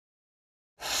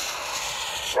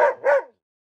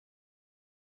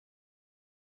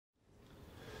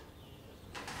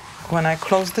When I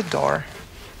close the door,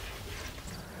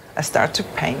 I start to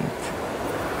paint.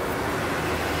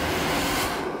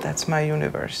 That's my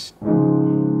universe.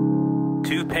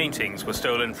 2 paintings were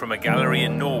stolen from a gallery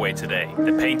in Norway today.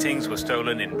 The paintings were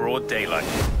stolen in broad daylight.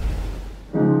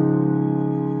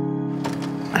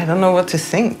 I don't know what to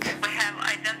think. We have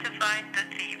identified the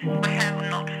thieves. We have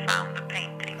not found the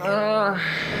painting.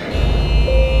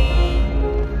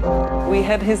 We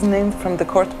had his name from the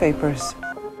court papers.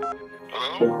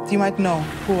 You might know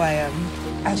who I am.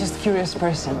 I'm just a curious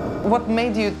person. What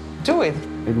made you do it?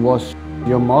 It was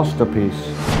your masterpiece.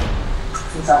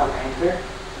 Since I'm a painter,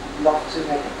 I'd love to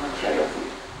make a portrait of you.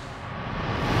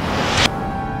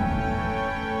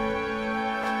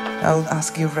 I'll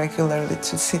ask you regularly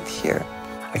to sit here.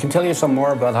 I can tell you some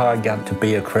more about how I got to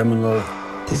be a criminal.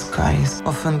 This guy is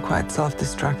often quite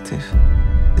self-destructive.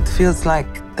 It feels like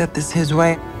that is his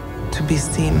way to be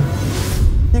seen.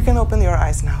 You can open your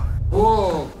eyes now.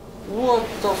 Whoa! What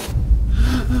the f...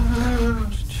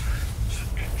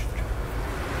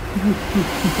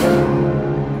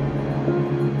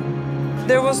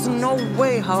 There was no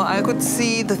way how I could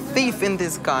see the thief in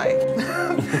this guy.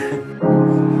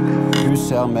 Hun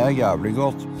ser meg jævlig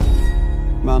godt.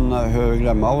 Men hun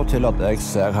glemmer av og til at jeg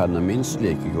ser henne minst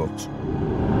like godt.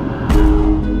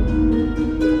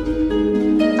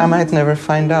 I might never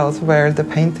find out where the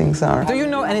paintings are. Do you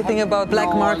know anything about black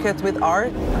market with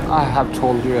art? I have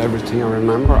told you everything I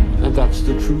remember, and that's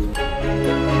the truth.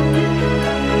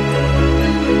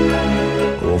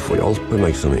 Hvorfor hjelper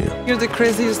meg så mye? You're the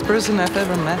craziest person I've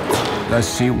ever met. I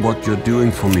see what you're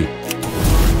doing for me.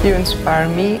 You inspire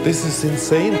me. This is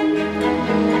insane.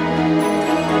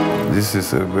 This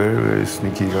is a very, very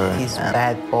sneaky guy. He's a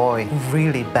bad boy,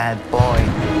 really bad boy.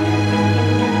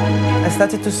 I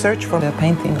started to search for the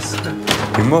paintings.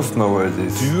 You must know where it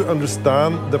is. Do you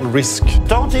understand the risk?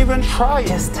 Don't even try!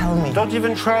 Just tell me. Don't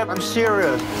even try, I'm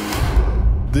serious.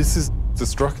 This is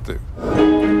destructive.